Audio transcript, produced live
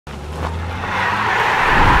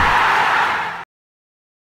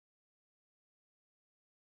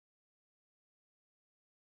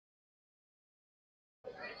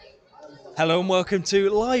Hello and welcome to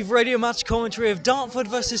live radio match commentary of Dartford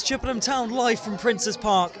versus Chippenham Town live from Prince's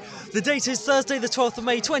Park. The date is Thursday the 12th of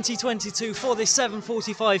May 2022 for this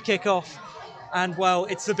 7:45 kickoff. And well,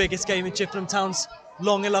 it's the biggest game in Chippenham Town's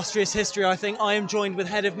long illustrious history, I think. I am joined with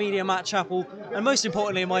Head of Media Matt Chappell and most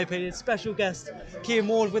importantly in my opinion, special guest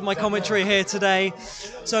Kian with my commentary here today.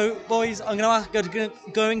 So boys, I'm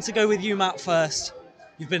going to go with you Matt first.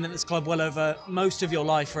 You've been at this club well over most of your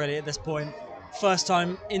life really at this point. First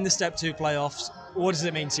time in the Step 2 playoffs. What does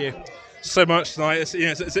it mean to you? So much tonight.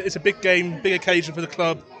 It's a big game, big occasion for the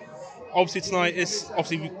club. Obviously tonight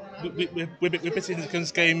we're busy in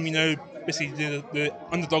this game, busy the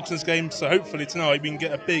underdogs in this game. So hopefully tonight we can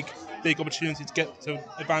get a big opportunity to get to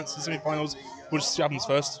advance to the semi-finals. We'll just see what happens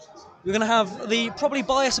first. You're going to have the probably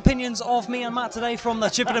biased opinions of me and Matt today from the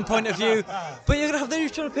Chippenham point of view, but you're going to have the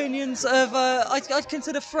neutral opinions of, I'd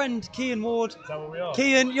consider friend Kian Ward. Is that what we are?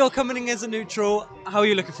 Kian, you're coming in as a neutral. How are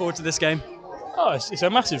you looking forward to this game? Oh, it's a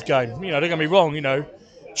massive game. Don't get me wrong,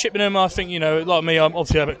 Chippenham, I think, like me, I'm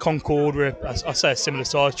obviously at Concord. We're, I say, a similar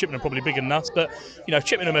size. Chippenham probably bigger than us, but,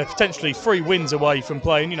 Chippenham are potentially 3 wins away from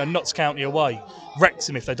playing, Notts County away.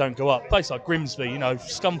 Wrexham if they don't go up. Place like Grimsby,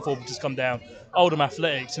 Scunthorpe have just come down. Oldham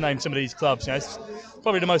Athletic, to name some of these clubs. It's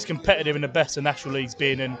probably the most competitive and the best the National League's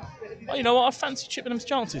been. And you know what, I fancy Chippenham's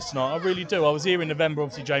chances tonight. I really do. I was here in November,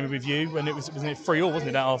 obviously, Jamie, with you, when wasn't it 3-3,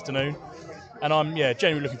 wasn't it, that afternoon? And I'm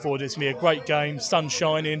genuinely looking forward to it. It's going to be a great game. Sun's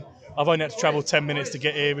shining. I've only had to travel 10 minutes to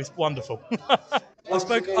get here. It's wonderful.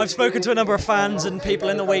 I've spoken to a number of fans and people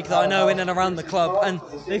in the week that I know in and around the club, and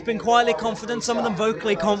they've been quietly confident, some of them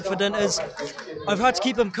vocally confident, as I've had to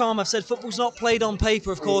keep them calm. I've said football's not played on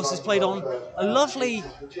paper, of course, it's played on a lovely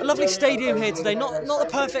stadium here today. Not the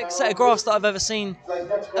perfect set of grass that I've ever seen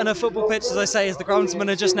in a football pitch, as I say, as the groundsmen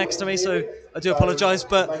are just next to me, so I do apologise,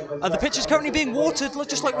 but the pitch is currently being watered,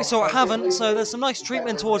 just like we saw at Havant, so there's some nice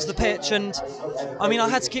treatment towards the pitch, and I mean, I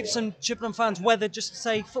had to keep some Chippenham fans weathered just to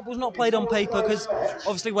say football's not played on paper, because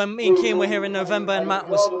obviously when me and Kian were here in November and Matt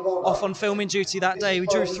was off on filming duty that day, we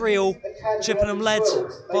drew 3-3. Chippenham led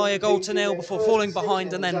by a goal to 0 before falling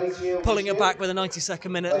behind and then pulling it back with a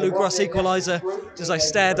 92nd minute Luke Ross equaliser as I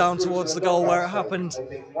stare down towards the goal where it happened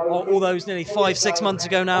all those nearly 5-6 months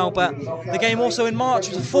ago now. But the game also in March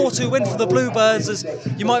was a 4-2 win for the Bluebirds, as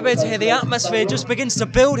you might be able to hear the atmosphere just begins to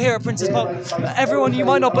build here at Prince's Park. Everyone, you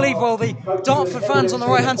might not believe, well, the Dartford fans on the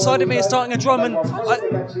right hand side of me are starting a drum, and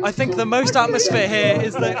I think the most atmosphere here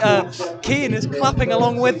is that Kian is clapping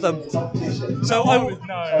along with them. So no,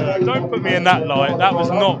 don't put me in that light. That was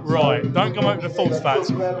not right. Don't come up with the false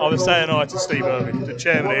facts. I was saying hi to Steve Irving, the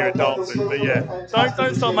chairman here at Dartford. But yeah,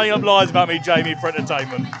 don't start making up lies about me, Jamie, for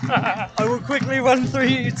entertainment. I will quickly run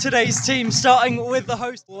through today's team, starting with the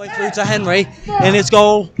host all the way through to Henry in his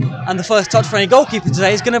goal, and the first touch for any goalkeeper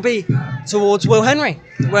today is going to be towards Will Henry,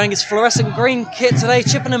 wearing his fluorescent green kit today.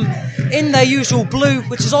 Chippenham in their usual blue,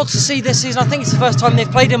 which is odd to see this season. I think it's the first time they've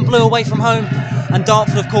played in blue away from home, and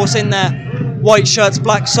Dartford of course in their white shirts,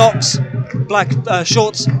 black socks, black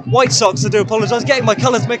shorts, white socks. I do apologise, getting my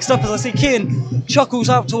colours mixed up as I see Kian chuckles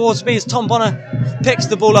out towards me as Tom Bonner picks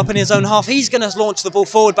the ball up in his own half. He's going to launch the ball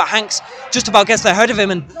forward, but Hanks just about gets there ahead of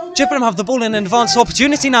him, and Chippenham have the ball in an advanced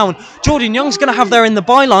opportunity now, and Jordan Young's going to have there in the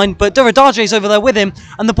byline, but Duradaje's over there with him,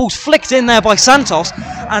 and the ball's flicked in there by Santos,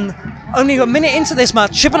 and only a minute into this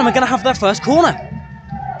match, Chippenham are going to have their first corner.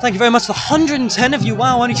 Thank you very much to the 110 of you.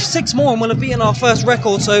 Wow, only 6 more and we'll have beaten our first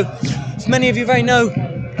record. So if many of you very know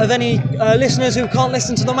of any listeners who can't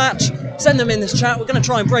listen to the match, send them in this chat. We're going to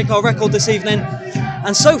try and break our record this evening.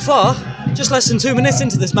 And so far, just less than 2 minutes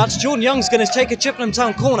into this match, Jordan Young's going to take a Chippenham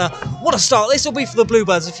Town corner. What a start this will be for the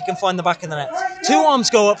Bluebirds if you can find the back of the net. 2 arms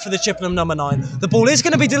go up for the Chippenham number 9. The ball is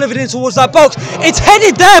going to be delivered in towards that box. It's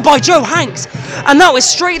headed there by Joe Hanks. And that was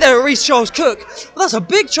straight there at Reece Charles Cook. Well, that's a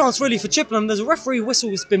big chance really for Chippenham. There's a referee whistle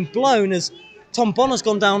that's been blown as Tom Bonner's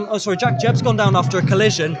gone down. Jack Jebb's gone down after a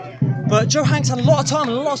collision. But Joe Hanks had a lot of time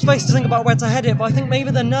and a lot of space to think about where to head it. But I think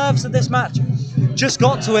maybe the nerves of this match just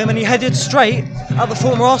got to him and he headed straight at the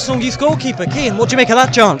former Arsenal youth goalkeeper. Kian, what do you make of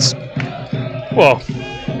that chance? Well,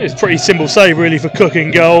 it's pretty simple save really for Cook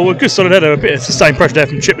in goal. A good solid header, a bit of sustained pressure there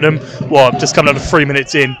from Chippenham. Well, just coming out of 3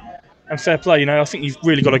 minutes in. And fair play, I think you've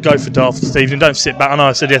really got to go for Dartford, Steve, and don't sit back. I know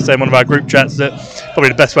I said yesterday in one of our group chats that probably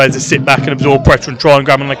the best way is to sit back and absorb pressure and try and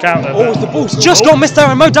grab on the counter. Oh, the ball's just got missed there,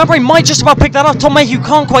 and Mo Dabry might just about pick that up. Tom Mayhew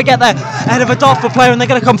can't quite get there ahead of a Dartford player, and they're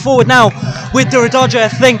going to come forward now with Duradaje, I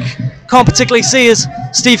think. Can't particularly see as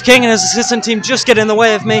Steve King and his assistant team just get in the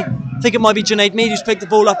way of me. I think it might be Junaid Mead who's picked the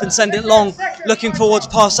ball up and send it long, looking towards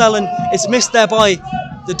Parcell, and it's missed there by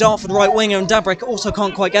the Dartford right winger, and Dabrick also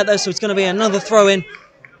can't quite get there, so it's going to be another throw in.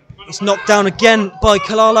 It's knocked down again by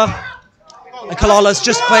Kalala. And Kalala's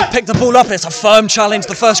just picked the ball up. It's a firm challenge,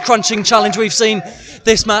 the first crunching challenge we've seen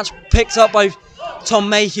this match, picked up by Tom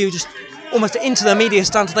Mayhew, just almost into the media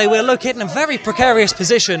stand today. We're located in a very precarious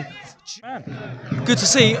position. Good to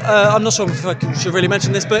see. I'm not sure if I should really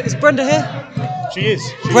mention this, but is Brenda here? She is.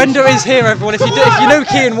 Brenda is here, everyone. If you know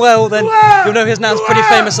Kian well, then you'll know his name's pretty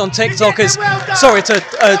famous on TikTok. Sorry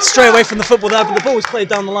to stray away from the football there, but the ball was played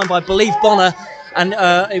down the line by, I believe, Bonner, and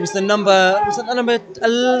it was the number 8,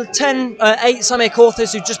 Samir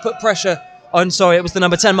Corthis, who just put pressure. It was the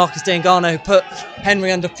number 10, Marcus Diangana, who put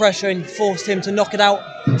Henry under pressure and forced him to knock it out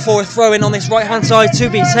for a throw-in on this right-hand side to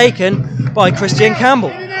be taken by Christian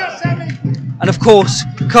Campbell. And of course,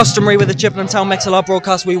 customary with the Chippenham Town MixLR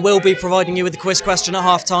broadcast, we will be providing you with the quiz question at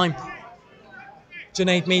half-time.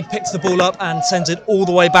 Junaid Mead picks the ball up and sends it all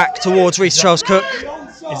the way back towards Reece Charles Cook.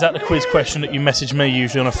 Is that the quiz question that you message me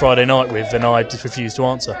usually on a Friday night with, and I just refuse to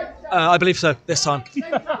answer? I believe so, this time.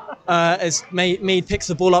 As Mead picks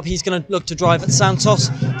the ball up, he's going to look to drive at Santos,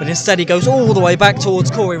 but instead he goes all the way back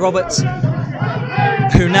towards Corey Roberts,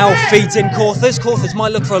 who now feeds in Corthers. Corthers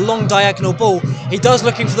might look for a long diagonal ball. He does,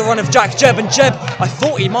 looking for the run of Jack Jebb, and Jebb, I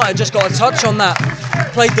thought he might have just got a touch on that.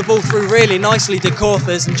 Played the ball through really nicely, did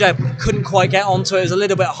Corthers, and Jebb couldn't quite get onto it. It was a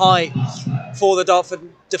little bit high for the Dartford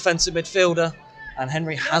defensive midfielder, and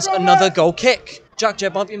Henry has another goal kick. Jack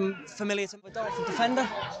Jebb might be familiar to the Dartford defender.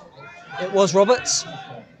 It was Roberts.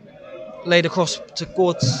 Laid across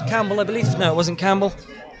towards Campbell, I believe. No, it wasn't Campbell.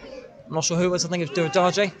 I'm not sure who it was. I think it was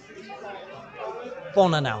Duradaje.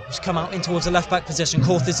 Bonner now has come out in towards the left-back position.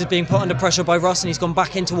 Corthis is being put under pressure by Russ, and he's gone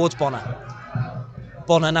back in towards Bonner.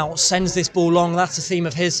 Bonner now sends this ball long. That's the theme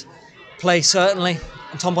of his play, certainly.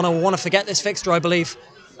 And Tom Bonner will want to forget this fixture, I believe,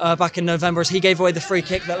 back in November, as he gave away the free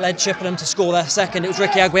kick that led Chippenham to score their second. It was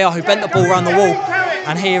Ricky Aguiar who bent the ball around the wall.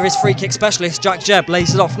 And here is free kick specialist Jack Jebb,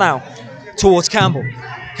 lays it off now towards Campbell.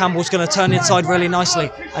 Campbell's going to turn inside really nicely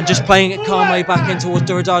and just playing it calmly back in towards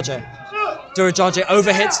Duradaje. Duradaje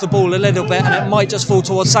overhits the ball a little bit, and it might just fall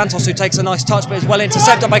towards Santos, who takes a nice touch but is well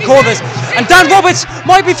intercepted by Corthers. And Dan Roberts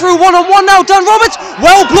might be through one-on-one now. Dan Roberts,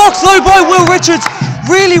 well blocked though by Will Richards.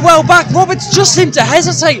 Really well back. Roberts just seemed to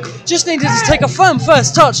hesitate, just needed to take a firm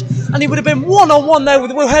first touch, and he would have been one-on-one there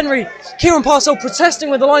with Will Henry. Kieran Parcell protesting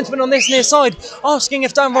with the linesman on this near side, asking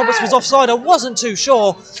if Dan Roberts was offside. I wasn't too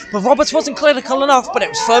sure, but Roberts wasn't clinical enough, but it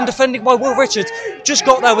was firm defending by Will Richards. Just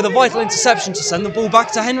got there with a vital interception to send the ball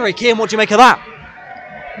back to Henry. Kian, what do you make of that?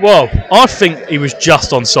 Well, I think he was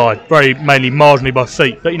just onside, mainly marginally by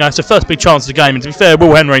feet. But, it's the first big chance of the game. And to be fair,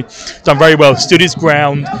 Will Henry done very well, stood his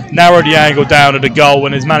ground, narrowed the angle down at the goal,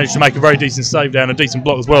 and has managed to make a very decent save down, a decent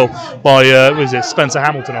block as well by, Spencer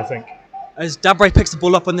Hamilton, I think. As Dabray picks the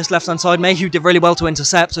ball up on this left-hand side, Mayhew did really well to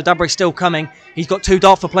intercept, so Dabray's still coming. He's got two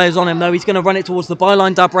Dartford players on him, though. He's going to run it towards the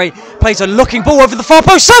byline. Dabray plays a looking ball over the far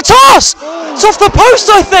post. Santos! It's off the post,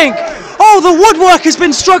 I think! Oh, the woodwork has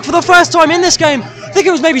been struck for the first time in this game. I think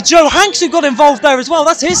it was maybe Joe Hanks who got involved there as well.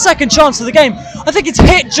 That's his second chance of the game. I think it's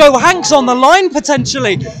hit Joe Hanks on the line,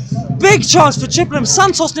 potentially. Big chance for Chippenham.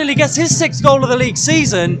 Santos nearly gets his 6th goal of the league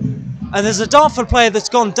season. And there's a Dartford player that's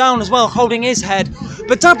gone down as well, holding his head.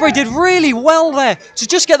 But Dabray did really well there to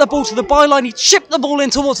just get the ball to the byline. He chipped the ball in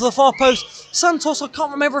towards the far post. Santos, I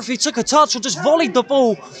can't remember if he took a touch or just volleyed the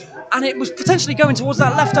ball. And it was potentially going towards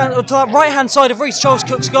that left-hand or to that right-hand side of Reece Charles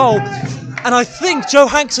Cook's goal. And I think Joe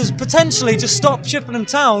Hanks has potentially just stopped Chippenham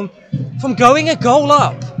Town from going a goal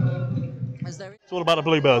up. It's all about the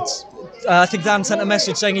Bluebirds. I think Dan sent a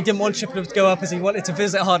message saying he didn't want Chippenham to go up as he wanted to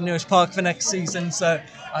visit Hardenewers Park for next season. So,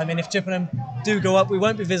 if Chippenham do go up, we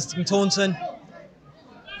won't be visiting Taunton.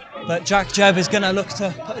 But Jack Jebb is going to look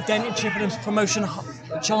to put a dent in Chippenham's promotion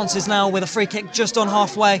chances now with a free kick just on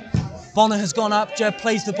halfway. Bonner has gone up. Jebb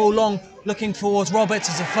plays the ball long, looking towards Roberts.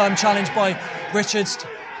 As a firm challenge by Richards.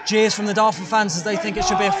 Jeers from the Dartford fans as they think it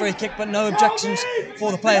should be a free kick, but no objections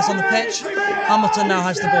for the players on the pitch. Hamilton now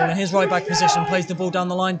has the ball in his right-back position, plays the ball down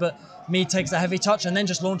the line, but Mead takes a heavy touch and then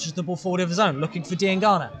just launches the ball forward of his own, looking for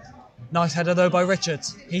Diangana. Nice header though by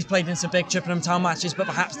Richards. He's played in some big Chippenham Town matches, but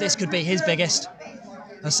perhaps this could be his biggest.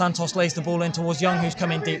 As Santos lays the ball in towards Young, who's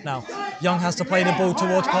coming deep now. Young has to play the ball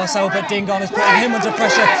towards Parcell, but Diangana's putting him under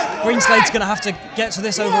pressure. Greenslade's going to have to get to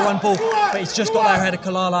this overrun ball, but he's just got there ahead of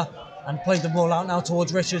Kalala and played the ball out now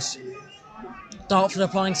towards Richards. Dartford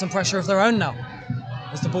applying some pressure of their own now.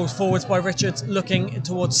 As the ball's forwards by Richards, looking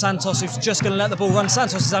towards Santos, who's just going to let the ball run.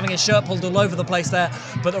 Santos is having his shirt pulled all over the place there,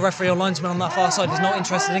 but the referee or linesman on that far side is not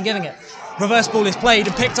interested in giving it. Reverse ball is played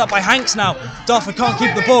and picked up by Hanks now. Dartford can't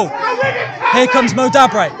keep the ball. Here comes Mo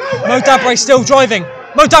Dabray. Mo Dabray still driving.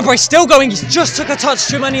 Mo Dabray still going. He just took a touch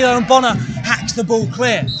too many though, and Bonner hacked the ball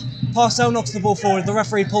clear. Parcell knocks the ball forward. The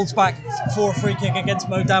referee pulls back for a free kick against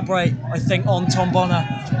Mo Dabre, I think, on Tom Bonner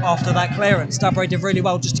after that clearance. Dabre did really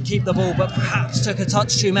well just to keep the ball, but perhaps took a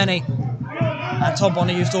touch too many. And Tom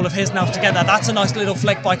Bonner used all of his nerve together. That's a nice little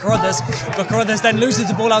flick by Carruthers. But Carruthers then loses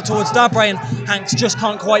the ball out towards Dabre, and Hanks just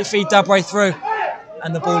can't quite feed Dabre through.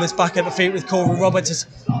 And the ball is back at the feet with Corey Roberts. It's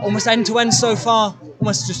almost end-to-end so far.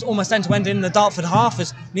 Almost end-to-end in the Dartford half,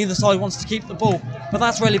 as neither side wants to keep the ball. But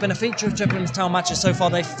that's really been a feature of Chippenham Town matches so far.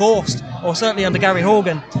 They've forced, or certainly under Gary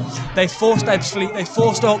Horgan, they've forced Ebbsfleet, they've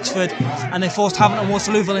forced Oxford, and they've forced Havant and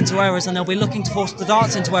Waterlooville into errors, and they'll be looking to force the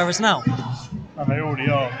Darts into errors now. And they already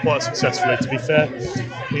are quite successfully, to be fair.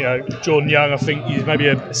 You know, Jordan Young, I think he's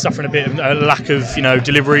maybe suffering a bit of a lack of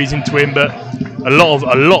deliveries into him, but a lot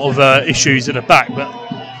of issues at the back. But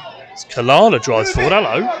Kalala drives forward.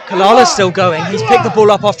 Hello. Kalala's still going. He's picked the ball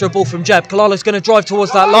up after a ball from Jeb. Kalala's going to drive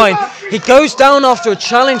towards that line. He goes down after a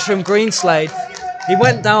challenge from Greenslade. He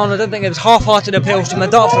went down. I don't think it was half-hearted appeals from the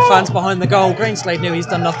Dartford fans behind the goal. Greenslade knew he's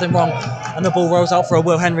done nothing wrong, and the ball rolls out for a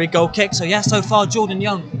Will Henry goal kick. So yeah, so far Jordan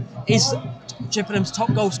Young is Chippenham's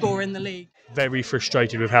top goal scorer in the league. Very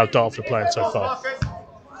frustrated with how Dartford are playing so far.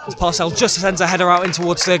 As Parcell just sends a header out in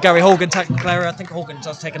towards the Gary Horgan technical area. I think Horgan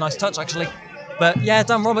does take a nice touch actually. But yeah,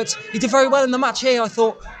 Dan Roberts, he did very well in the match here, I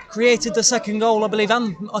thought. Created the second goal, I believe,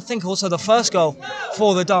 and I think also the first goal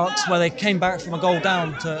for the Darts, where they came back from a goal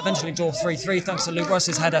down to eventually draw 3-3 thanks to Luke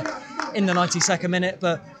Russ's header in the 92nd minute.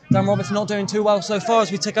 But Dan Roberts not doing too well so far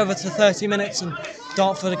as we tick over to 30 minutes, and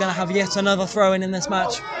Dartford are going to have yet another throw-in this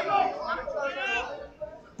match.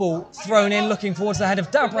 Ball thrown in, looking towards the head of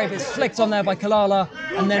Dabre, but it's flicked on there by Kalala,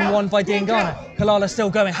 and then won by Dean Garner. Kalala still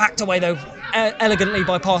going, hacked away though, elegantly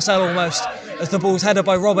by Parcell almost, as the ball's headed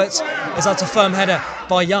by Roberts, as that's a firm header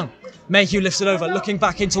by Young. Mayhew lifts it over, looking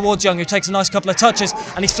back in towards Young, who takes a nice couple of touches,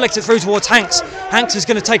 and he's flicked it through towards Hanks. Hanks is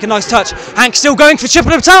going to take a nice touch. Hanks still going for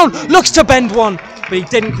Chippenham Town, looks to bend one, but he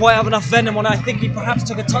didn't quite have enough venom on it. I think he perhaps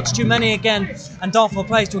took a touch too many again, and Dartford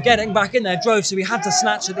players were getting back in there, drove, so he had to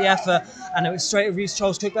snatch at the effort, and it was straight at Reece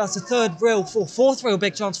Charles Cook. That's the fourth real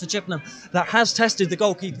big chance for Chippenham that has tested the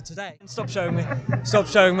goalkeeper today. Stop showing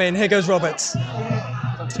me, and here goes Roberts.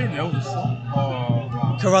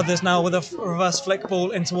 2-0. Carruthers now with a reverse flick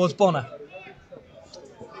ball in towards Bonner.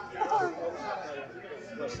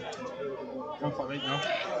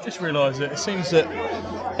 Just realised that it seems that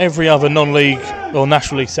every other non-league or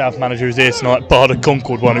National League South manager is here tonight, bar the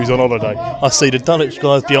Concord one who's on holiday. I see the Dulwich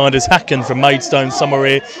guys behind us, Hacken from Maidstone, somewhere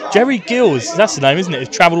here. Jerry Gills, that's the name, isn't it? He's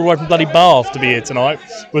travelled all the way from bloody Bath to be here tonight.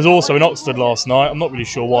 Was also in Oxford last night. I'm not really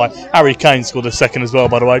sure why. Harry Kane scored the second as well,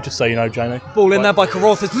 by the way, just so you know, Jamie. Ball in there by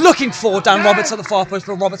Carruthers, looking for Dan Roberts at the far post,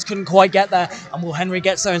 but Roberts couldn't quite get there, and Will Henry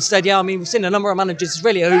gets there instead. Yeah, I mean, we've seen a number of managers. It's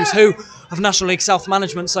really a who's who of National League South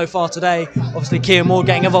management so far today. Obviously, Kian Moore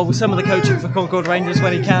getting involved with some of the coaching for Concord Rangers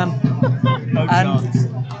when he can.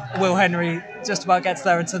 And Will Henry just about gets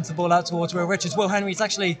there and sends the ball out towards Will Richards. Will Henry's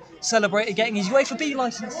actually celebrated getting his UEFA B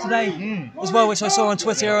licence today as well, which I saw on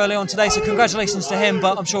Twitter early on today, so congratulations to him,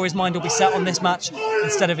 but I'm sure his mind will be set on this match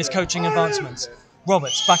instead of his coaching advancements.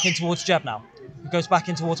 Roberts back in towards Jeb now. He goes back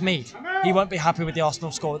in towards Mead. He won't be happy with the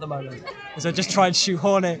Arsenal score at the moment, as I just try and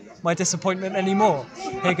shoehorn it, my disappointment anymore.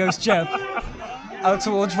 Here goes Jeb, out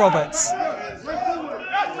towards Roberts.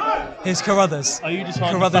 Here's Carruthers. Are you just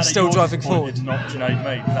Carruthers still driving forward? Not Junaid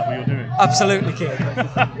Mead, is that what you're doing? Absolutely,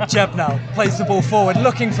 Kian. Jeb now plays the ball forward,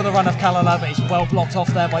 looking for the run of Kalala, but he's well blocked off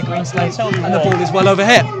there by Greenslade, and the ball is well over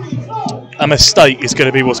here. A mistake is going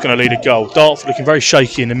to be what's going to lead a goal. Dartford looking very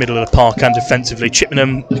shaky in the middle of the park and defensively.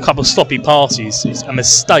 Chippenham, a couple of sloppy passes. It's a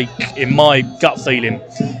mistake, in my gut feeling,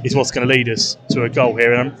 is what's going to lead us to a goal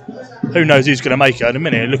here. And who knows who's going to make it in a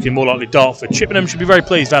minute. Looking more likely Dartford. Chippenham should be very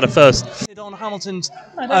pleased to have a first. On Hamilton's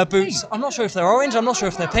boots. I'm not sure if they're orange. I'm not sure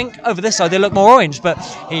if they're pink. Over this side, they look more orange, but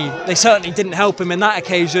they certainly didn't help him in that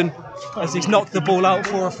occasion, as he's knocked the ball out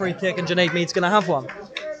for a free kick, and Junaid Mead's going to have one.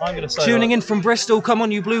 I'm going to say tuning in from Bristol, come on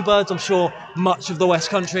you Bluebirds. I'm sure much of the West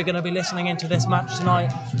Country are going to be listening into this match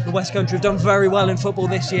tonight. The West Country have done very well in football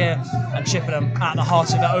this year, and Chippenham at the heart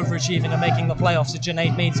of it, overachieving and making the playoffs. So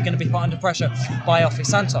Junaid Mead is going to be put under pressure by Alfie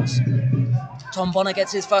Santos. Tom Bonner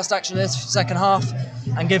gets his first action of this second half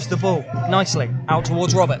and gives the ball nicely out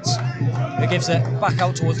towards Roberts, who gives it back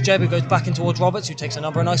out towards Jeb, who goes back in towards Roberts, who takes a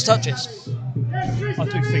number of nice touches. I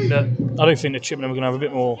don't think that Chippenham are going to have a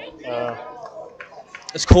bit more.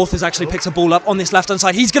 As Korth has actually picked a ball up on this left-hand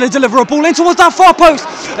side. He's going to deliver a ball in towards that far post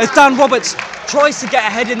as Dan Roberts tries to get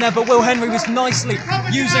ahead in there, but Will Henry was nicely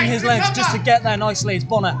using his legs just to get there nicely, as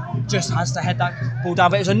Bonner just has to head that ball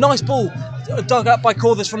down. But it was a nice ball dug up by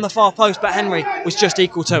Korthers from the far post, but Henry was just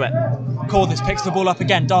equal to it. Korthers picks the ball up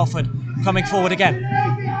again. Dartford coming forward again.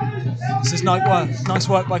 This is nice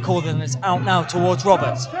work by Corther, and it's out now towards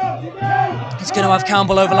Roberts. He's going to have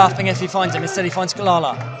Campbell overlapping if he finds him. Instead he finds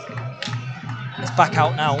Kalala. It's back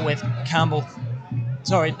out now with Campbell.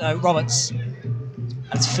 Sorry, Roberts.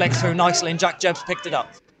 And it's flicked through nicely, and Jack Jebb's picked it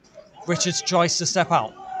up. Richards tries to step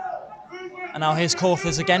out. And now here's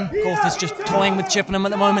Corthers again. Corthers just toying with Chippenham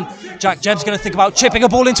at the moment. Jack Jebb's going to think about chipping a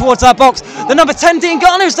ball in towards that box. The number 10, Dean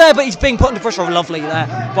Garner's there, but he's being put under pressure. Lovely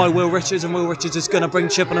there by Will Richards, and Will Richards is going to bring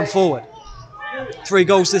Chippenham forward. 3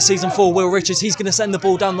 goals this season for Will Richards. He's going to send the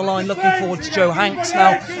ball down the line, looking towards Joe Hanks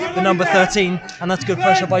now, the number 13, and that's good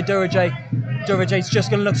pressure by Durajay. Durajay's just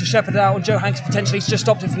going to look to shepherd it out, and Joe Hanks potentially has just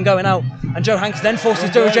stopped it from going out. And Joe Hanks then forces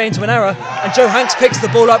Durajay into an error, and Joe Hanks picks the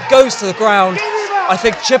ball up, goes to the ground. I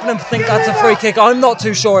think Chippenham think that's a free kick. I'm not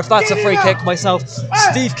too sure if that's a free kick myself.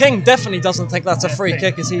 Steve King definitely doesn't think that's a free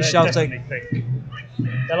kick as he's shouting.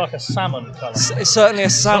 They're like a salmon colour. It's certainly a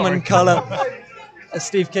salmon colour.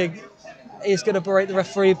 Steve King is going to berate the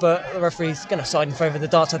referee, but the referee's going to side in favour of the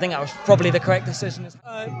Darts. I think that was probably the correct decision.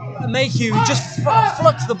 Mayhew just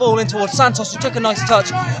flucked the ball in towards Santos, who took a nice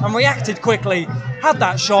touch and reacted quickly. Had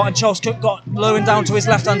that shot, and Charles Cook got low and down to his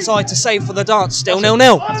left-hand side to save for the Darts. Still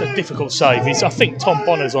 0-0. That's a difficult save. I think Tom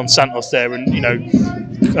Bonner's on Santos there, and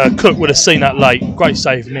Cook would have seen that late. Great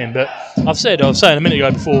save from him. But I was saying a minute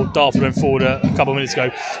ago before Dartford went forward a couple of minutes ago,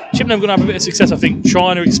 Chippenham going to have a bit of success, I think,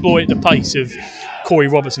 trying to exploit the pace of Corey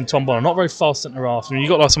Roberts and Tom Bonner. Not very fast centre half. I mean, you've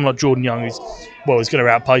got someone like Jordan Young who's going to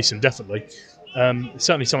outpace him, definitely.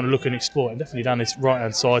 Certainly someone to look and exploit, and definitely down this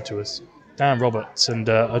right-hand side to us. Dan Roberts, and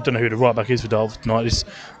I don't know who the right-back is for Dartford tonight. This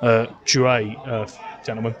Drouet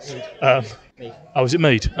gentleman. Is it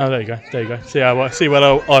Mead? Oh, there you go. See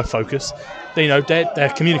where I focus.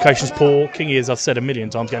 Their communication's poor. Kingy, as I've said a million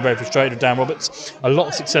times, getting very frustrated with Dan Roberts. A lot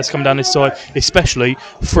of success coming down this side, especially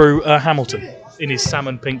through Hamilton in his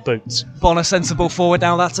salmon pink boots. Bonner sensible forward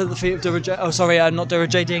now. That's at the feet of Durajay. Oh, sorry, not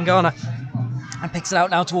Durajay, Dean Garner. And picks it out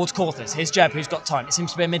now towards Corthers. Here's Jebb, who's got time. It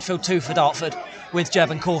seems to be a midfield 2 for Dartford with Jebb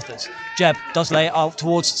and Corthers. Jebb does lay it out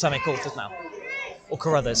towards Corthers now. Or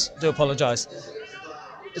Carruthers, do apologise.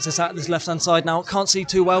 It's this at this left-hand side now. Can't see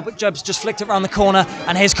too well, but Jebb's just flicked it around the corner.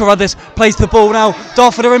 And here's Carruthers, plays the ball now.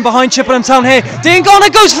 Dartford are in behind Chippenham Town here. Dean Garner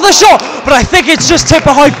goes for the shot, but I think it's just tipped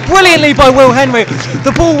behind brilliantly by Will Henry.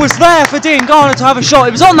 The ball was there for Dean Garner to have a shot.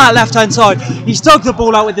 It was on that left-hand side. He's dug the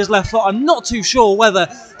ball out with his left foot. I'm not too sure whether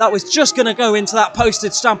that was just going to go into that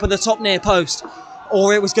posted stamp at the top near post,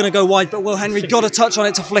 or it was going to go wide, but Will Henry got a touch on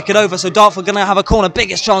it to flick it over. So Dartford going to have a corner.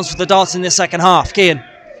 Biggest chance for the Darts in this second half. Kian.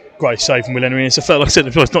 Great save from Will Henry. Like I said,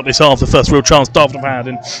 it's not this half, the first real chance Dartford have had,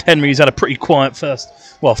 and Henry's had a pretty quiet first,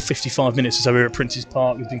 55 minutes or so here at Prince's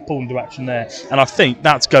Park. He's been pulled into action there, and I think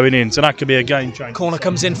that's going in, so that could be a game changer. Corner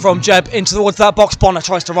comes in from Jebb into towards that box. Bonner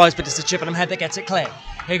tries to rise, but it's the Chippenham head that gets it clear.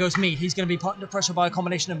 Here goes Mead. He's going to be put under pressure by a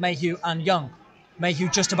combination of Mayhew and Young. Mayhew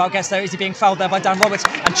just about gets there. Is he being fouled there by Dan Roberts?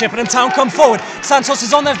 And Chippenham Town come forward. Santos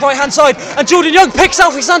is on their right-hand side, and Jordan Young picks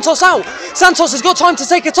Alfie Santos out. Santos has got time to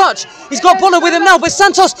take a touch. He's got Bonner with him now, but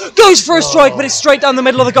Santos goes for a strike, but it's straight down the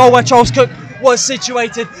middle of the goal where Charles Cook was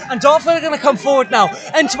situated. And Dartford are going to come forward now.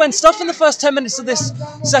 End-to-end stuff in the first 10 minutes of this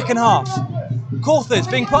second half. Corthers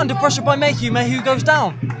being put under pressure by Mayhew. Mayhew goes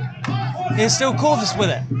down. Here's still Corthers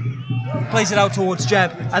with it. Plays it out towards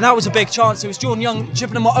Jebb, and that was a big chance. It was Jordan Young.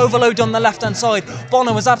 Chippenham were overloaded on the left-hand side.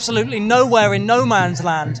 Bonner was absolutely nowhere in no man's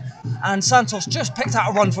land, and Santos just picked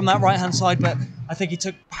out a run from that right-hand side, but I think he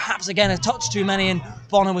took perhaps again a touch too many, and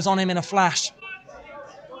Bonner was on him in a flash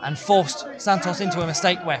and forced Santos into a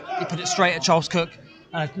mistake where he put it straight at Charles Cook,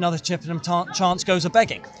 and another Chippenham chance goes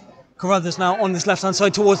a-begging. Carruthers now on this left-hand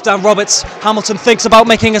side towards Dan Roberts. Hamilton thinks about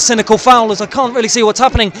making a cynical foul, as I can't really see what's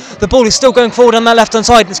happening. The ball is still going forward on that left-hand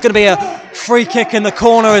side. It's going to be a free kick in the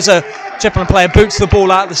corner as a Chippenham player boots the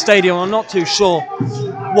ball out of the stadium. I'm not too sure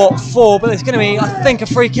what for, but it's going to be, I think, a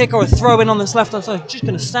free kick or a throw-in on this left-hand side. I'm just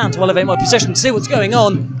going to stand to elevate my position to see what's going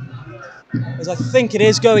on, as I think it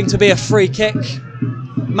is going to be a free kick.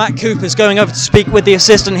 Matt Cooper's going over to speak with the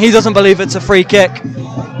assistant. He doesn't believe it's a free kick.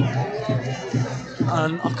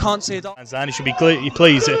 And I can't see it. And he should be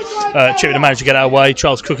pleased that Chippenham managed to get out of the way.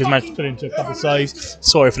 Charles Cook has managed to put into a couple of saves.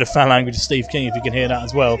 Sorry for the foul language of Steve King, if you can hear that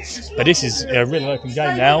as well. But this is a really open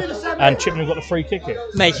game now, and Chippenham got the free kick here.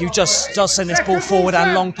 Mayhew just does send this ball forward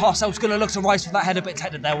and long pass. I was going to look to rise for that header, but it's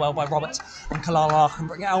headed there well by Roberts. And Kalala can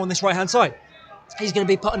bring it out on this right-hand side. He's going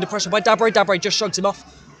to be put under pressure by Dabray. Dabray just shrugs him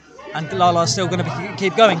off. And Lala's still going to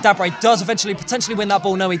keep going. Dabray does eventually potentially win that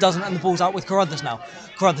ball. No, he doesn't, and the ball's out with Carruthers now.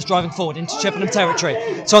 Carruthers driving forward into Chippenham territory.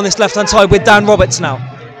 It's on this left-hand side with Dan Roberts now.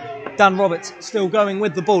 Dan Roberts still going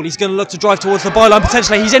with the ball. He's going to look to drive towards the byline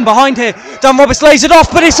potentially. He's in behind here. Dan Roberts lays it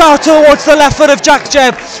off, but it's out towards the left foot of Jack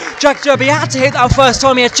Jebb. Jack Jebb, he had to hit that first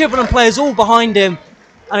time. He had Chippenham players all behind him,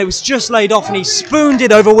 and it was just laid off, and he spooned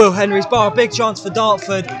it over Will Henry's bar. A big chance for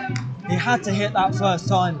Dartford. He had to hit that first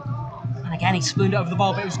time. And again, he spooned it over the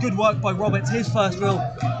bar, but it was good work by Roberts. His first real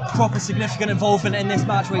proper significant involvement in this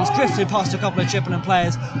match, where he's drifted past a couple of Chippenham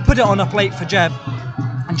players, put it on a plate for Jebb,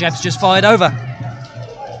 and Jebb's just fired over.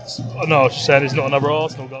 No, she said it's not another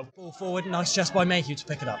Arsenal goal. Ball forward, nice chest by Mayhew to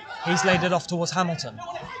pick it up. He's laid it off towards Hamilton.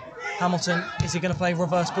 Hamilton, is he going to play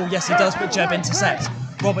reverse ball? Yes, he does, but Jebb intercepts.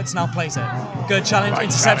 Roberts now plays it. Good challenge,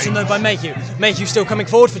 interception though by Mayhew. Mayhew still coming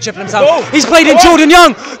forward for Chippenham Town. He's played in Jordan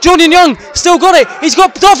Young. Jordan Young still got it. He's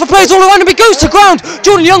got Dartford players all around him. He goes to ground.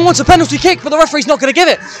 Jordan Young wants a penalty kick, but the referee's not going to give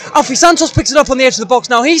it. Alfie Santos picks it up on the edge of the box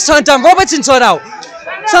now. He's turned down Roberts inside out.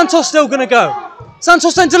 Santos still going to go.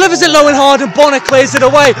 Santos then delivers it low and hard, and Bonner clears it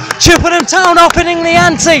away. Chippenham Town upping the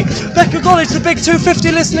ante. Becker College, the big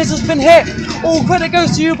 250 listeners, has been hit. All credit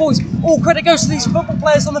goes to you boys. All credit goes to these football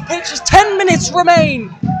players on the pitch as 10 minutes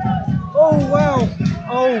remain. Oh wow.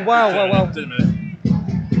 Oh wow.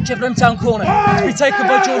 Chippenham Town corner to be taken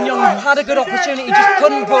by Jordan Young, who had a good opportunity, just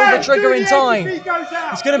couldn't pull the trigger in time.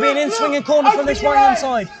 It's going to be an in-swinging corner from this right-hand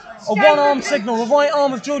side. A one-arm signal, the right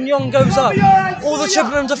arm of Jordan Young goes up. All the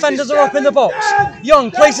Chippenham defenders are up in the box.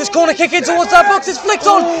 Young plays his corner kick in towards that box. It's flicked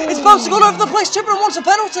on. It's bouncing all over the place. Chippenham wants a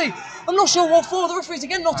penalty. I'm not sure what for. The referee's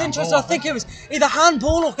again not interested. I think it was either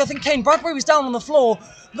handball or I think Kane Bradbury was down on the floor.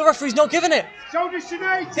 The referee's not giving it.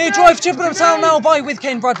 Here drives Chippenham Town now by with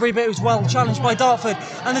Kane Bradbury, but it was well challenged by Dartford,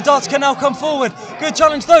 and the Darts can now come forward. Good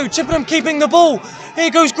challenge though. Chippenham keeping the ball. Here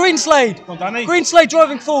goes Greenslade. Greenslade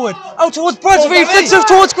driving forward. Out towards Bradbury. Flicks it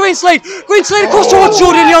towards Greenslade. Greenslade across towards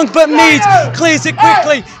Jordan Young, but Mead clears it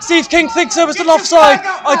quickly. Steve King thinks it was an offside.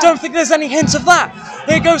 I don't think there's any hint of that.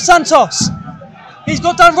 Here goes Santos. He's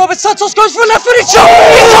got Dan Roberts. Santos goes for a left-footed shot.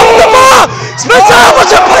 He's off the bar. Spencer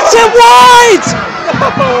Hamilton puts it wide.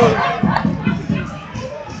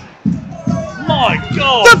 My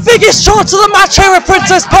God! The biggest chance of the match here at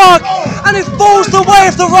Princess Park, and it falls the way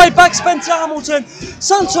of the right back Spencer Hamilton.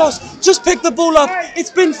 Santos just picked the ball up. It's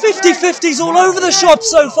been 50-50s all over the shop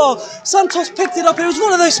so far. Santos picked it up. It was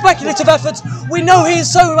one of those speculative efforts we know he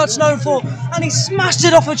is so much known for, and he smashed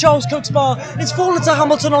it off of Charles Cook's bar. It's fallen to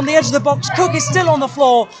Hamilton on the edge of the box. Cook is still on the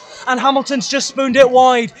floor, and Hamilton's just spooned it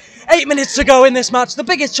wide. 8 minutes to go in this match. The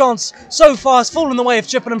biggest chance so far has fallen the way of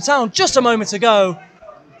Chippenham Town just a moment ago.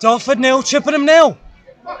 Dartford 0, Chippenham 0.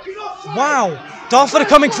 Wow. Dartford are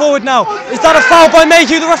coming forward now. Is that a foul by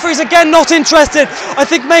Mayhew? The referee's again not interested. I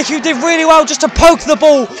think Mayhew did really well just to poke the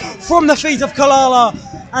ball from the feet of Kalala.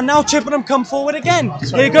 And now Chippenham come forward again.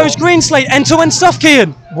 Here goes Greenslade. End-to-end stuff,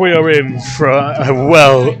 Kian. We are in for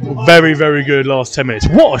a very, very good last 10 minutes.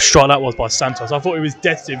 What a strike that was by Santos. I thought he was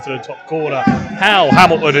destined for the top corner. How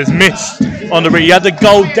Hamilton has missed on the ring. He had the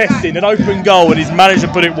goal destined, an open goal, and he's managed to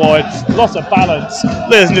put it wide. Lots of balance.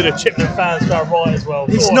 Listen to the Chippenham fans go right as well.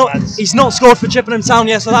 He's not scored for Chippenham Town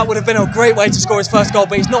yet, so that would have been a great way to score his first goal,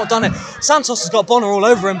 but he's not done it. Santos has got Bonner all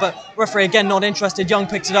over him, but referee again not interested. Young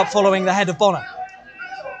picks it up following the head of Bonner.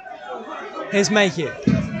 Here's Mayhew.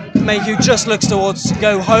 Mayhew just looks towards to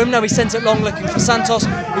go home. Now he sends it long looking for Santos,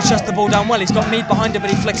 who shuts the ball down well. He's got Mead behind him,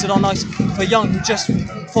 but he flicks it on nice for Young, who just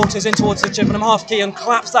falters in towards the Chippenham half key and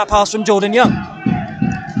claps that pass from Jordan Young.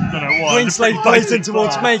 Greenslade plays in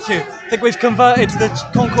towards Mayhew. I think we've converted the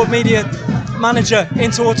Concord Media manager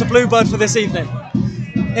in towards a Bluebird for this evening.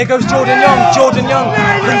 Here goes Jordan Young. Jordan Young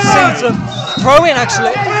concedes a throw-in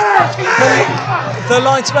actually. The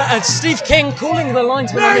linesman, Steve King calling the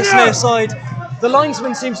linesman on this near side. The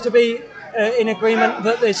linesman seems to be in agreement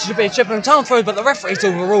that this should be a Chippenham Town throw, but the referee's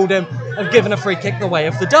overruled him and given a free kick the way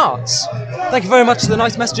of the Darts. Thank you very much for the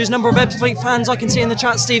nice messages. Number of Ebbsfleet fans I can see in the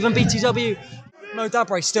chat. Stephen BTW. Mo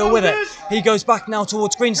Dabre still with it. He goes back now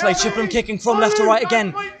towards Greenslade. Chippenham kicking from left to right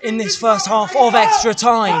again in this first half of extra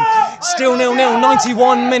time. Still 0-0,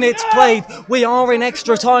 91 minutes played. We are in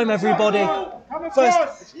extra time, everybody.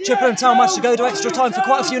 First Chippenham Town match to go to extra time for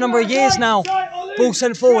quite a few number of years now. Ball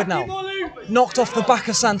sent forward now. Knocked off the back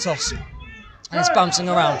of Santos. And it's bouncing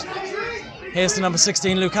around. Here's the number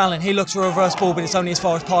 16, Luke Allen. He looks for a reverse ball, but it's only as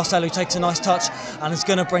far as Parcell, who takes a nice touch and is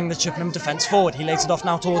going to bring the Chippenham defence forward. He lays it off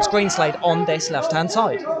now towards Greenslade on this left-hand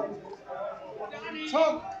side.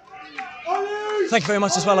 Thank you very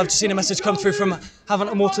much as well. I've just seen a message come through from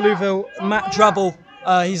Havant and Waterlooville, Matt Drabble.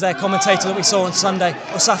 He's their commentator that we saw on Sunday,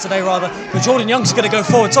 or Saturday rather. But Jordan Young's going to go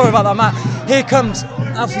forward. Sorry about that, Matt. Here comes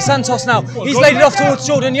Alfie Santos now. He's laid it off towards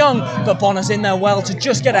Jordan Young, but Bonner's in there well to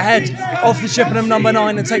just get ahead of the Chippenham number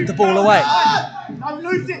 9 and take the ball away.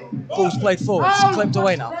 Ball's played forward. It's clipped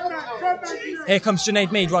away now. Here comes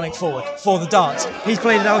Junaid Mead running forward for the darts. He's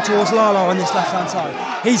played it out towards Lala on this left-hand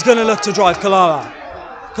side. He's going to look to drive Kalala.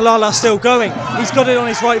 Kalala still going. He's got it on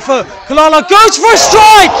his right foot. Kalala goes for a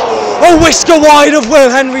strike! A whisker wide of Will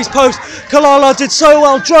Henry's post. Kalala did so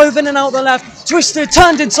well, drove in and out the left, twisted,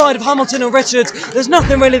 turned inside of Hamilton and Richards. There's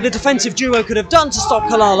nothing really the defensive duo could have done to stop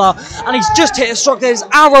Kalala, and he's just hit a stroke that is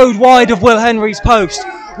arrowed wide of Will Henry's post.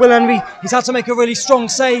 Will Henry, he's had to make a really strong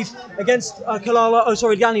save against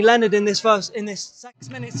Danny Leonard in this 6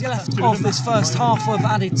 minutes left of this first half of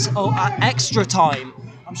extra time.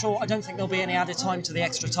 I don't think there'll be any added time to the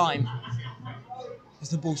extra time. As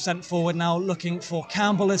the ball sent forward now, looking for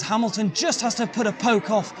Campbell, as Hamilton just has to put a poke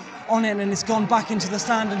off on it, and it's gone back into the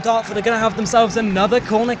stand, and Dartford are going to have themselves another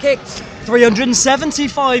corner kick.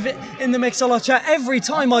 375 in the Mixlr chat every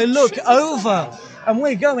time I look over. And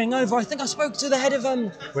we're going over. I think I spoke to the head of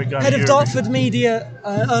Dartford Media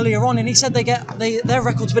earlier on, and he said their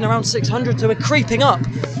record's been around 600, so we're creeping up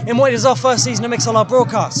in what is our first season of Mixlr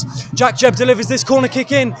broadcasts. Jack Jebb delivers this corner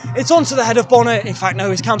kick in. It's onto the head of Bonner. In fact,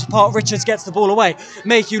 no, his counterpart Richards gets the ball away.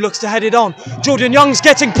 Mayhew looks to head it on. Jordan Young's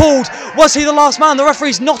getting pulled. Was he the last man? The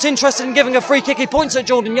referee's not interested in giving a free kick. He points at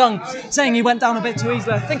Jordan Young, saying he went down a bit too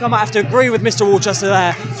easily. I think I might have to agree with Mr. Worcester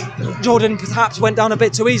there. Jordan perhaps went down a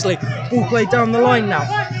bit too easily. Ball played down the line now,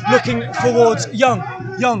 looking towards Young.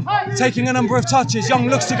 Young taking a number of touches. Young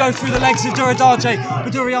looks to go through the legs of Duridaje,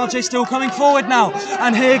 but Duridaje still coming forward now.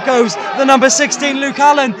 And here goes the number 16, Luke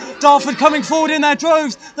Allen. Dartford coming forward in their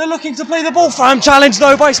droves. They're looking to play the ball. Fram challenged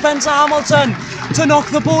though by Spencer Hamilton to knock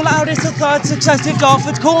the ball out. It's the third successive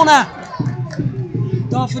Dartford corner.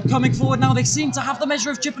 Dartford coming forward now. They seem to have the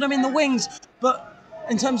measure of Chippenham in the wings, but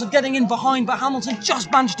in terms of getting in behind, but Hamilton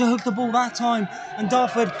just managed to hook the ball that time, and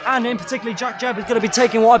Dartford, and in particular Jack Jebb, is going to be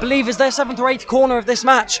taking what I believe is their 7th or 8th corner of this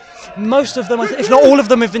match. Most of them, if not all of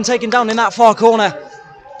them, have been taken down in that far corner,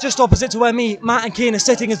 just opposite to where Matt and Kian are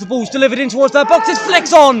sitting, as the ball's delivered in towards their box. It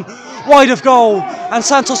flicks on wide of goal, and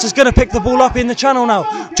Santos is going to pick the ball up in the channel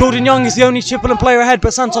now. Jordan Young is the only Chippenham player ahead,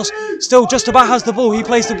 but Santos still just about has the ball. He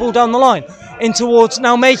plays the ball down the line in towards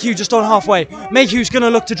now Mayhew, just on halfway. Mayhew's going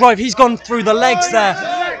to look to drive. He's gone through the legs there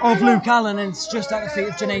of Luke Allen, and it's just at the feet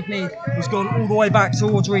of Junaid Mead, who's gone all the way back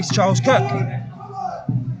towards Reece Charles Cook.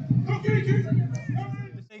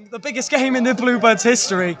 The biggest game in the Bluebirds'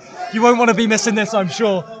 history. You won't want to be missing this, I'm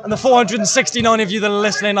sure. And the 469 of you that are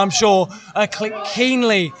listening, I'm sure, are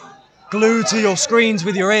keenly glued to your screens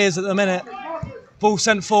with your ears at the minute. Ball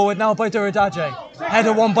sent forward now by Duridaje.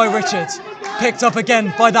 Header won by Richards. Picked up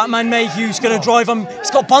again by that man Mayhew, who's going to drive him.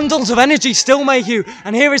 He's got bundles of energy still, Mayhew.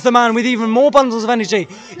 And here is the man with even more bundles of energy.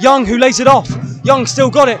 Young, who lays it off. Young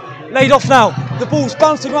still got it. Laid off now. The ball's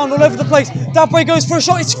bouncing around all over the place. Dabray goes for a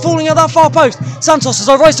shot. It's falling at that far post. Santos, as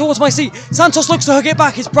I rise towards my seat, Santos looks to hook it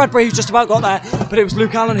back. It's Bradbury who's just about got there. But it was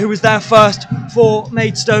Luke Allen who was there first for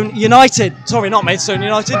Maidstone United. Sorry, not Maidstone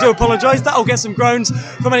United. Do apologise. That'll get some groans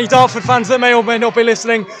from any Dartford fans that may or may not be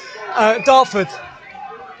listening. Dartford.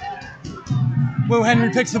 Will Henry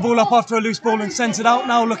picks the ball up after a loose ball and sends it out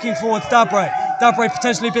now, looking towards Dabray. Dabray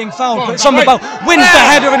potentially being fouled, but Somerville wins the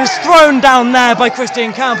header and is thrown down there by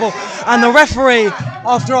Christian Campbell. And the referee,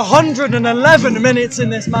 after 111 minutes in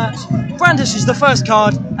this match, brandishes the first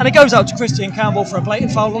card, and it goes out to Christian Campbell for a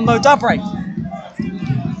blatant foul on Mo Dabray.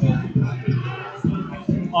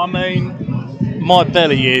 I mean, my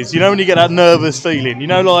belly is, you know when you get that nervous feeling, you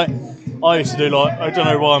know, like, I used to do, like, I don't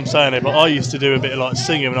know why I'm saying it, but I used to do a bit of like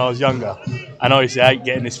singing when I was younger, and I used to hate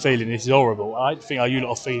getting this feeling. This is horrible. I think you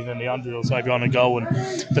lot are feeling in the 100 or so behind a goal and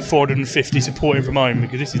the 450 supporting from home,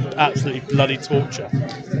 because this is absolutely bloody torture.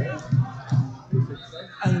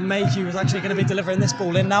 And Mayhew is actually going to be delivering this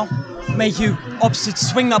ball in now. Mayhew opts to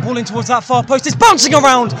swing that ball in towards that far post. It's bouncing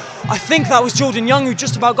around. I think that was Jordan Young who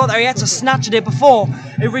just about got there. He had to snatch at it before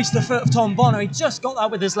it reached the foot of Tom Bonner. He just got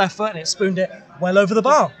that with his left foot and it spooned it well over the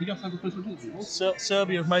bar.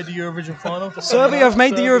 Serbia have made the Eurovision final. Serbia have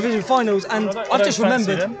made the Eurovision finals, and I've just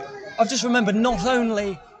remembered not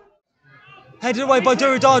only headed away by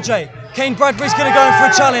Duridaje. Kane Bradbury's going to go in for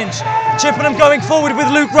a challenge. Chippenham going forward with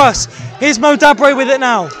Luke Russ. Here's Mo Dabray with it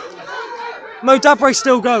now. Mo Dabray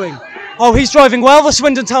still going. Oh, he's driving well, the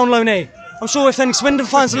Swindon Town loanee. I'm sure if any Swindon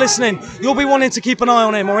fans are listening, you'll be wanting to keep an eye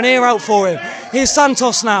on him or an ear out for him. Here's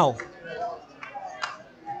Santos now.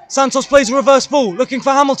 Santos plays a reverse ball, looking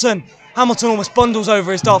for Hamilton. Hamilton almost bundles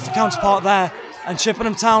over his Dartford counterpart there. And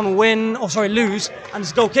Chippenham Town lose, and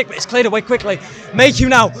it's a goal kick, but it's cleared away quickly. Mayhew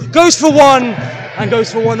now goes for one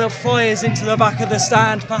that fires into the back of the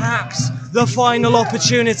stand. Perhaps the final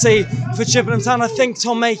opportunity for Chippenham Town. I think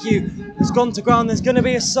Tom Mayhew has gone to ground. There's going to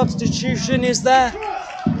be a substitution, is there?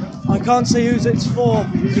 I can't see who's it's for.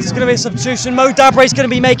 It's going to be a substitution. Mo Dabray's going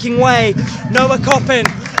to be making way. Noah Coppin,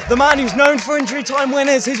 the man who's known for injury time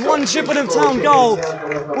winners. His one Chippenham Town goal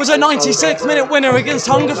was a 96-minute winner against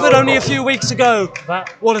Hungerford only a few weeks ago.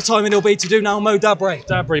 What a time it'll be to do now, Mo Dabray.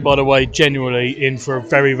 Dabray, by the way, genuinely in for a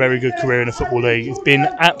very, very good career in the Football League. He's been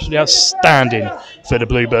absolutely outstanding for the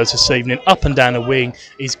Bluebirds this evening, up and down the wing.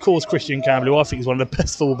 He's caused Christian Campbell, who I think is one of the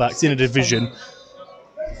best fullbacks in the division.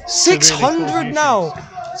 600 now.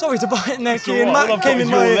 Sorry to bite in there, Kian. Matt came in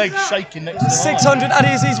my leg shaking next to 600. Adi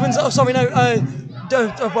Aziz wins. Oh, sorry, no.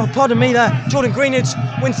 Pardon me there. Jordan Greenidge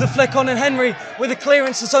wins the flick on, and Henry with a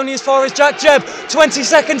clearance that's only as far as Jack Jebb. 20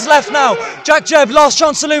 seconds left now. Jack Jebb, last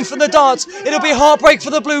chance saloon for the darts. It'll be a heartbreak for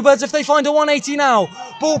the Bluebirds if they find a 180 now.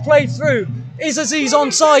 Ball played through. Is Aziz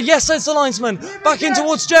onside? Yes, says the linesman. Back in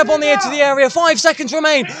towards Jebb on the edge of the area. 5 seconds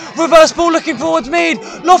remain. Reverse ball looking towards Mead.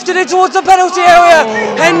 Lofted it towards the penalty area.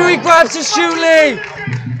 Henry grabs his shoot Lee.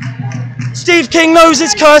 Steve King knows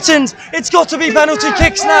it's curtains. It's got to be penalty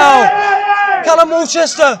kicks now. Callum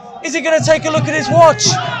Worcester, is he going to take a look at his watch?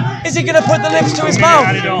 Is he going to put the lips to his mouth?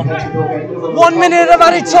 1 minute of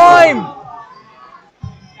added time.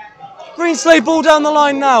 Greenslade ball down the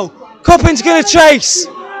line now. Coppin's going to chase.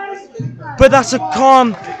 But that's a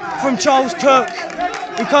calm from Charles Cook,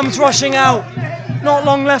 who comes rushing out. Not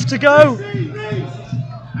long left to go.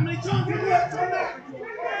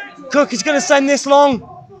 Cook is going to send this long.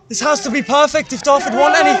 This has to be perfect if Dartford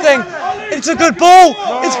want anything. It's a good ball.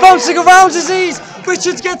 It's bouncing around Aziz.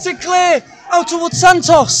 Richards gets it clear. Out towards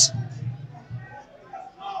Santos.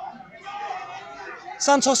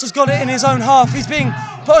 Santos has got it in his own half. He's being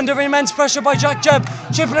put under immense pressure by Jack Jebb.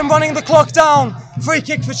 Chippenham running the clock down. Free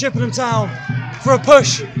kick for Chippenham Town for a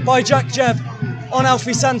push by Jack Jebb on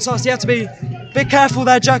Alfie Santos. You have to be a bit careful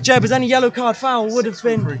there, Jack Jebb, as any yellow card foul would have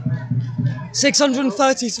been.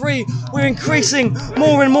 633. We're increasing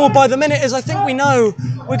more and more by the minute, as I think we know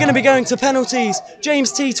we're going to be going to penalties.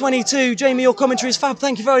 James T22, Jamie, your commentary is fab.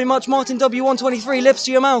 Thank you very much. Martin W123, lips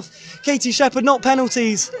to your mouth. Katie Shepherd, not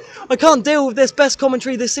penalties. I can't deal with this best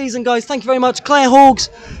commentary this season, guys. Thank you very much. Claire Hawgs,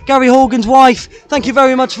 Gary Horgan's wife. Thank you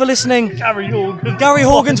very much for listening. Gary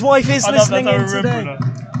Horgan's wife is listening in today.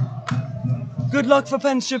 Good luck for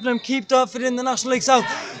Pens Chippenham. Keep Dartford in the National League South.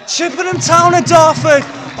 Chippenham Town and Dartford.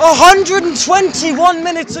 121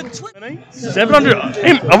 minutes and 20. 700.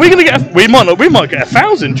 Are we going to get? We might get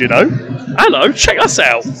 1,000. You know. Hello, check us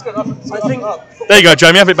out. I think. There you go,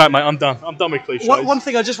 Jamie. Have it back, mate. I'm done. I'm done with cliches. One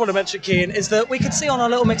thing I just want to mention, Kian, is that we can see on our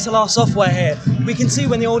little Mixlr software here, we can see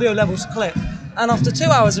when the audio levels clip. And after 2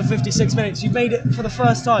 hours and 56 minutes, you've made it for the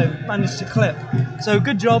first time, managed to clip. So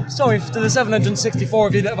good job. Sorry to the 764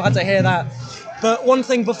 of you that have had to hear that. But one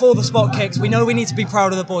thing before the spot kicks, we know we need to be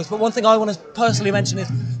proud of the boys, but one thing I want to personally mention is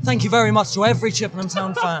thank you very much to every Chippenham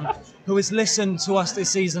Town fan who has listened to us this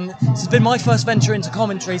season. This has been my first venture into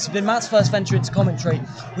commentary. This has been Matt's first venture into commentary.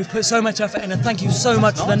 We've put so much effort in, and thank you so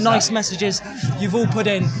much for the nice messages you've all put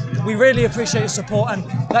in. We really appreciate your support, and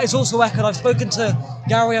that is also echoed. I've spoken to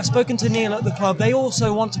Gary, I've spoken to Neil at the club. They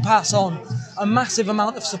also want to pass on a massive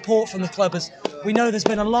amount of support from the club, as we know there's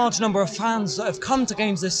been a large number of fans that have come to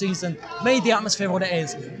games this season, made the atmosphere what it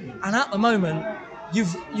is, and at the moment you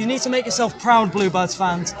need to make yourself proud, Bluebirds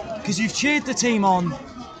fans, because you've cheered the team on,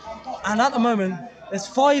 and at the moment there's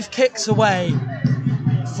 5 kicks away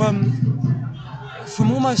from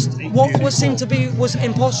almost what was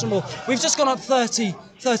impossible. We've just gone up 30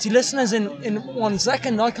 listeners in 1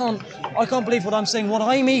 second. I can't believe what I'm saying. What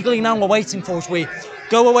I'm eagerly now waiting for is we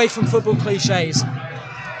go away from football cliches,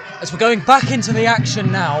 as we're going back into the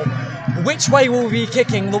action now. Which way will we be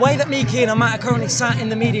kicking? The way that me, Kian and Matt are currently sat in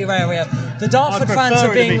the media area, the Dartford fans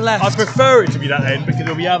are being left. I prefer it to be that end, because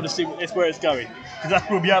we'll be able to see where it's going.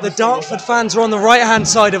 The Dartford fans are on the right hand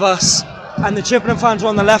side of us, and the Chippenham fans are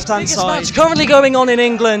on the left hand side. Match currently going on in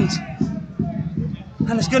England,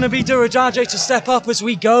 and it's going to be Durajaje to step up as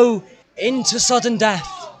we go into sudden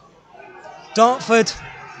death. Dartford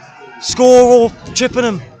score or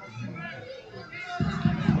Chippenham.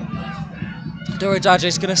 Durajaje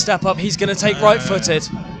is going to step up. He's going to take right-footed.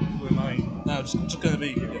 No, just going to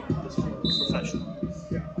be professional.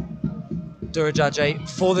 Durajaje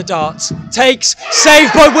for the darts. Takes.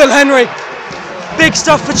 Saved by Will Henry. Big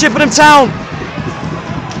stuff for Chippenham Town.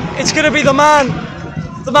 It's going to be the man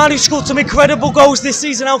who scored some incredible goals this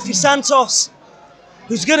season, Alfie Santos,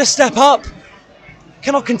 who's going to step up.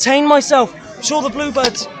 Cannot contain myself. I'm sure the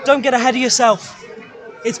Bluebirds, don't get ahead of yourself.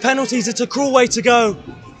 It's penalties. It's a cruel way to go.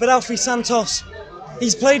 But Alfie Santos,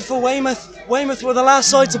 he's played for Weymouth. Weymouth were the last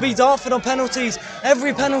side to beat Dartford on penalties.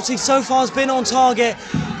 Every penalty so far has been on target.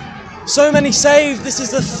 So many saved. This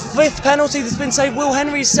is the 5th penalty that's been saved. Will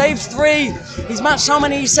Henry's saved 3. He's matched how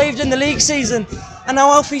many he saved in the league season. And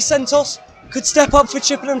now Alfie Santos could step up for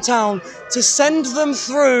Chippenham Town to send them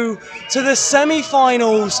through to the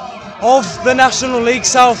semi-finals of the National League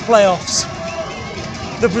South playoffs.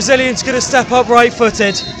 The Brazilian's going to step up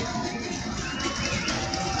right-footed.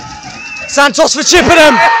 Santos for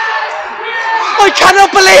Chippenham. I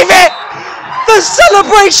cannot believe it. The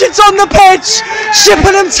celebrations on the pitch.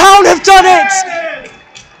 Chippenham Town have done it.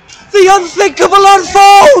 The unthinkable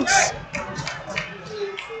unfolds.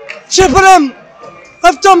 Chippenham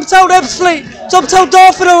have dumped out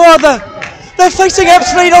Dartford rather. They're facing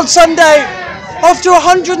Ebbsfleet on Sunday. After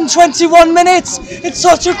 121 minutes, it's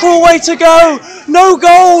such a cruel way to go. No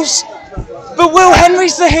goals, but Will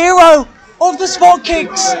Henry's the hero of the spot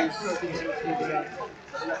kicks.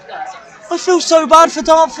 I feel so bad for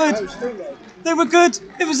Dartford. They were good.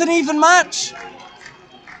 It was an even match.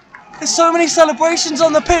 There's so many celebrations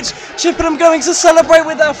on the pitch. Chippenham going to celebrate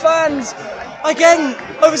with their fans. Again,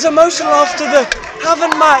 I was emotional after the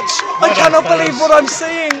Havant match. I cannot believe what I'm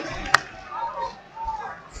seeing.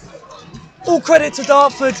 All credit to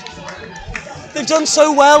Dartford. They've done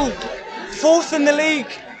so well. 4th in the league.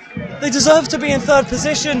 They deserve to be in 3rd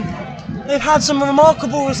position. They've had some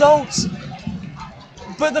remarkable results.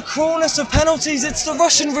 But the cruelness of penalties, it's the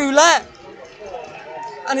Russian roulette.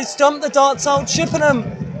 And it's dumped the darts out. Chippenham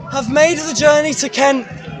have made the journey to Kent.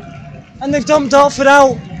 And they've dumped Dartford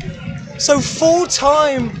out. So full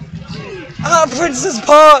time at Princes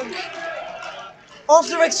Park.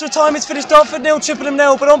 After extra time, it's finished Dartford 0, Chippenham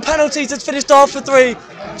 0. But on penalties, it's finished Dartford 3,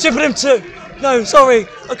 Chippenham 2. No, sorry,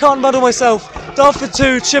 I can't muddle myself. Dartford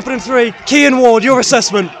 2, Chippenham 3. Kian Ward, your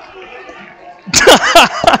assessment.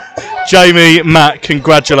 Jamie, Matt,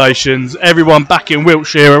 congratulations. Everyone back in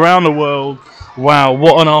Wiltshire, around the world. Wow,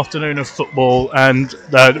 what an afternoon of football. And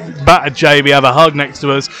Matt and Jamie have a hug next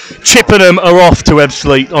to us. Chippenham are off to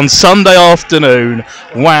Ebbsfleet on Sunday afternoon.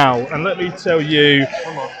 Wow, and let me tell you...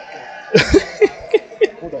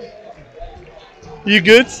 You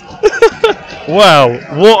good? Wow,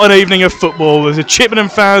 what an evening of football. There's a Chippenham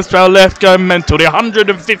fans to our left going mental. The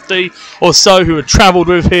 150 or so who have travelled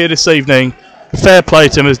with here this evening. Fair play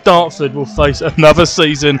to them as Dartford will face another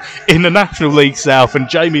season in the National League South, and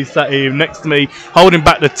Jamie's sat here next to me holding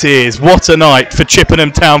back the tears. What a night for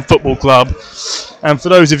Chippenham Town Football Club. And for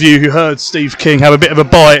those of you who heard Steve King have a bit of a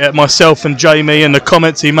bite at myself and Jamie and the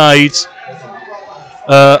comments he made,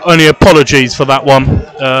 only apologies for that one.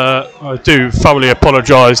 I do thoroughly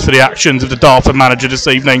apologise for the actions of the Dartford manager this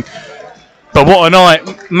evening. But what a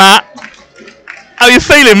night. Matt, how are you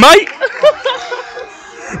feeling, mate?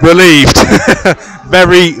 Relieved.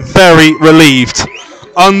 Very, very relieved.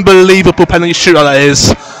 Unbelievable penalty shootout that is.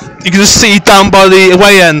 You can just see down by the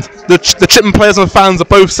away end, the Chippenham players and fans are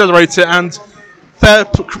both celebrating, and fair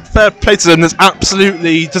play to them. That's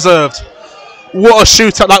absolutely deserved. What a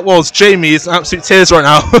shootout that was. Jamie is in absolute tears right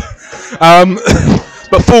now.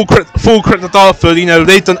 But full credit to Dartford. You know,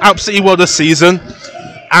 they've done absolutely well this season,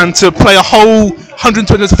 and to play a whole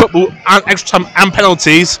 120 minutes of football and extra time and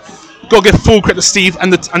penalties. Got to give full credit to Steve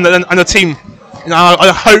and the team. You know,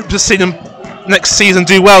 I hope to see them next season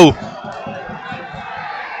do well.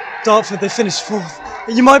 Dartford, they finished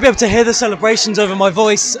 4th. You might be able to hear the celebrations over my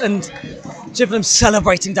voice, and Chippenham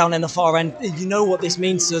celebrating down in the far end. You know what this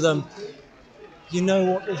means to them. You know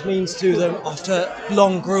what this means to them after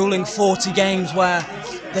long, gruelling 40 games where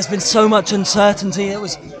there's been so much uncertainty. It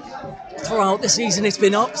was throughout the season. It's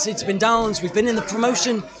been ups, it's been downs. We've been in the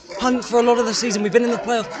promotion hunt for a lot of the season. We've been in the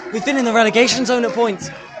playoff. We've been in the relegation zone at points.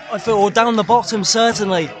 I feel, or down the bottom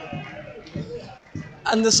certainly.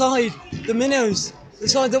 And the side, the Minnows, the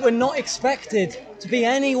side that were not expected to be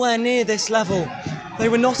anywhere near this level. They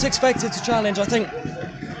were not expected to challenge. I think,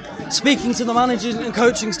 speaking to the managers and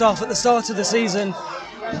coaching staff at the start of the season,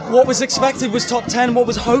 what was expected was top 10. What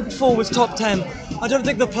was hoped for was top 10. I don't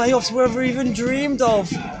think the playoffs were ever even dreamed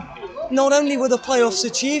of. Not only were the playoffs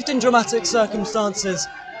achieved in dramatic circumstances,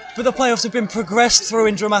 but the playoffs have been progressed through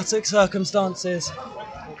in dramatic circumstances.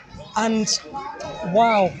 And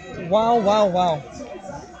wow.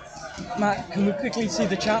 Matt, can we quickly see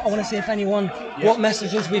the chat? I want to see if anyone, what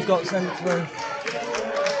messages we've got sent through.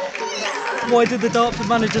 Why did the Dartford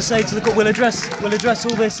manager say to the court, we'll address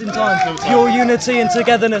all this in time. Pure unity and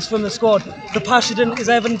togetherness from the squad. The passion is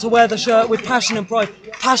evident to wear the shirt with passion and pride.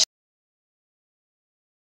 Passion